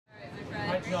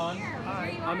John.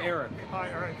 Hi. I'm Erich. Hi,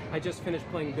 Erich. I just finished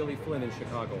playing Billy Flynn in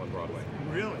Chicago on Broadway.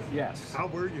 Really? Yes. How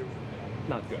were you?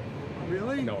 Not good.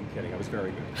 Really? No, I'm kidding. I was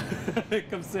very good.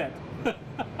 Come sit.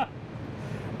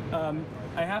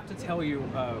 I have to tell you,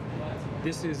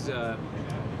 this is the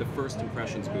first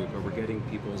impressions booth where we're getting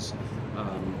people's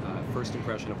first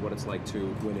impression of what it's like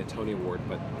to win a Tony Award.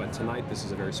 But tonight, this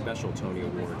is a very special Tony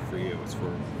Award for you. It's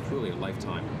for truly a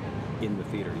lifetime in the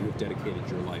theater. You have dedicated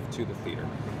your life to the theater.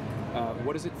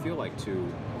 What does it feel like to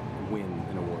win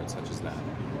an award such as that?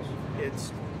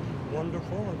 It's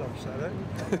wonderful and upsetting.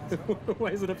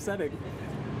 Why is it upsetting?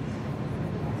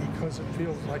 Because it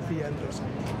feels like the end of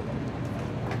something.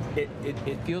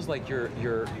 It feels like you're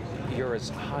as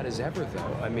hot as ever,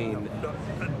 though. I mean,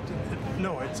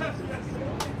 no, it's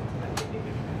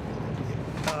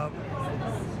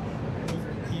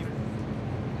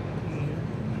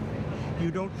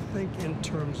you don't think in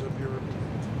terms of your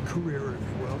career, if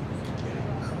you will,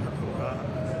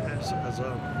 as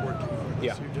a working artist.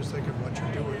 Yeah. You just think of what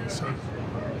you're doing. So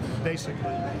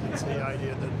basically, it's the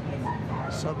idea that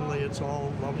suddenly it's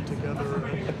all lumped together.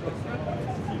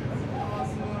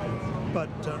 But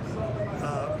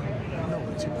no,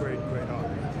 it's a great honor.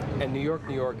 And New York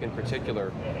in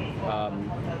particular,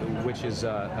 which is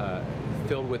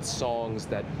filled with songs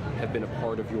that have been a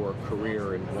part of your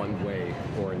career in one way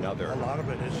or another. A lot of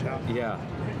it is, yeah. Yeah.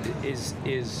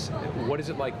 What is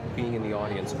it like being in the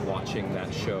audience watching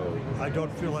that show? I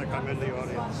don't feel like I'm in the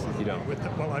audience. You don't?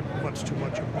 Well, I'm much too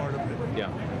much a part of it.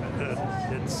 Yeah.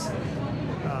 It's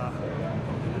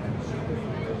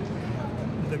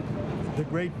the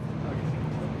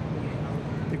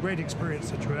great experience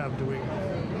that you have doing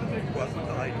what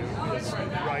I do is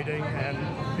writing and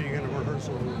being in a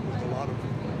rehearsal room with a lot of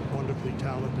wonderfully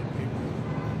talented people.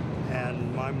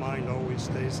 And my mind always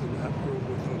stays in that room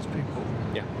with those people.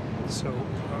 Yeah. So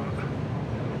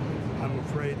I'm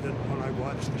afraid that when I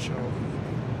watch the show,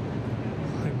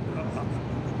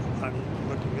 I'm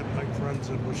looking at my friends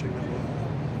and wishing them well.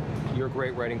 Your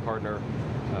great writing partner,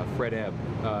 Fred Ebb.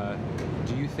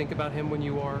 Do you think about him when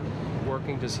you are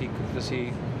working? Do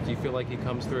you feel like he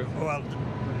comes through? Well,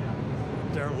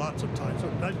 there are lots of times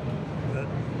that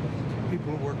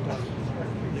people who worked on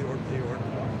New York,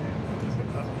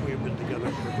 we've been together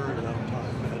for a very long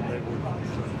time, and they were.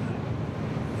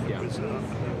 It was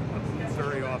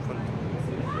very often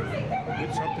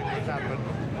something would happen,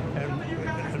 and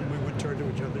we would turn to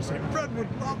each other and say, "Fred would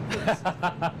love this."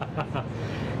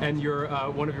 And your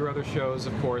one of your other shows,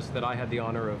 of course, that I had the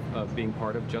honor of being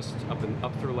part of just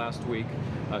up through last week,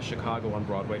 Chicago on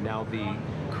Broadway. Now the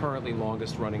currently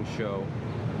longest running show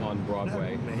on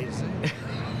Broadway. Amazing.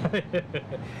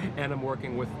 And I'm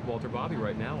working with Walter Bobby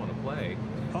right now on a play.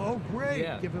 Oh, great!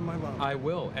 Yeah. Give him my love. I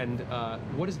will. And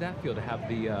what does that feel to have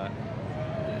the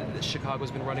Chicago's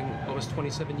been running almost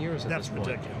 27 years at That's this point?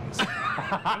 ridiculous.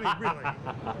 I mean, really.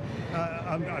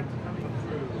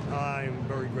 I'm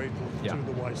very grateful to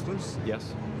the Weislers.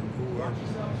 Yes. Who are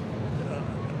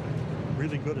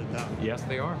really good at that. Yes,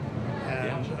 they are.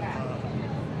 And,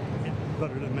 but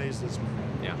it amazes me.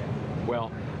 Yeah.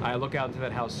 Well, I look out into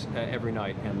that house every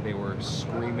night, and they were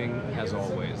screaming as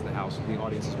always. The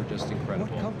audiences were just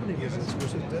incredible. What company was this?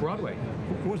 Was it Broadway.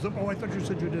 Oh, I thought you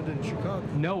said you did it in Chicago.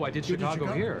 No, I did Chicago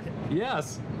here.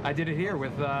 Yes, I did it here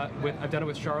with I've done it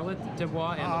with Charlotte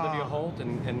Dubois and Olivia Holt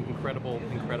and incredible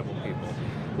people.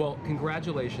 Well,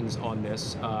 congratulations on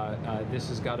this. This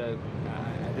has got to.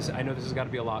 I know this has got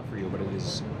to be a lot for you, but it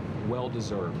is well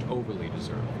deserved, overly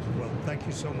deserved. Well, thank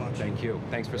you so much. Thank you.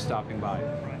 Thanks for stopping by.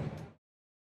 Right.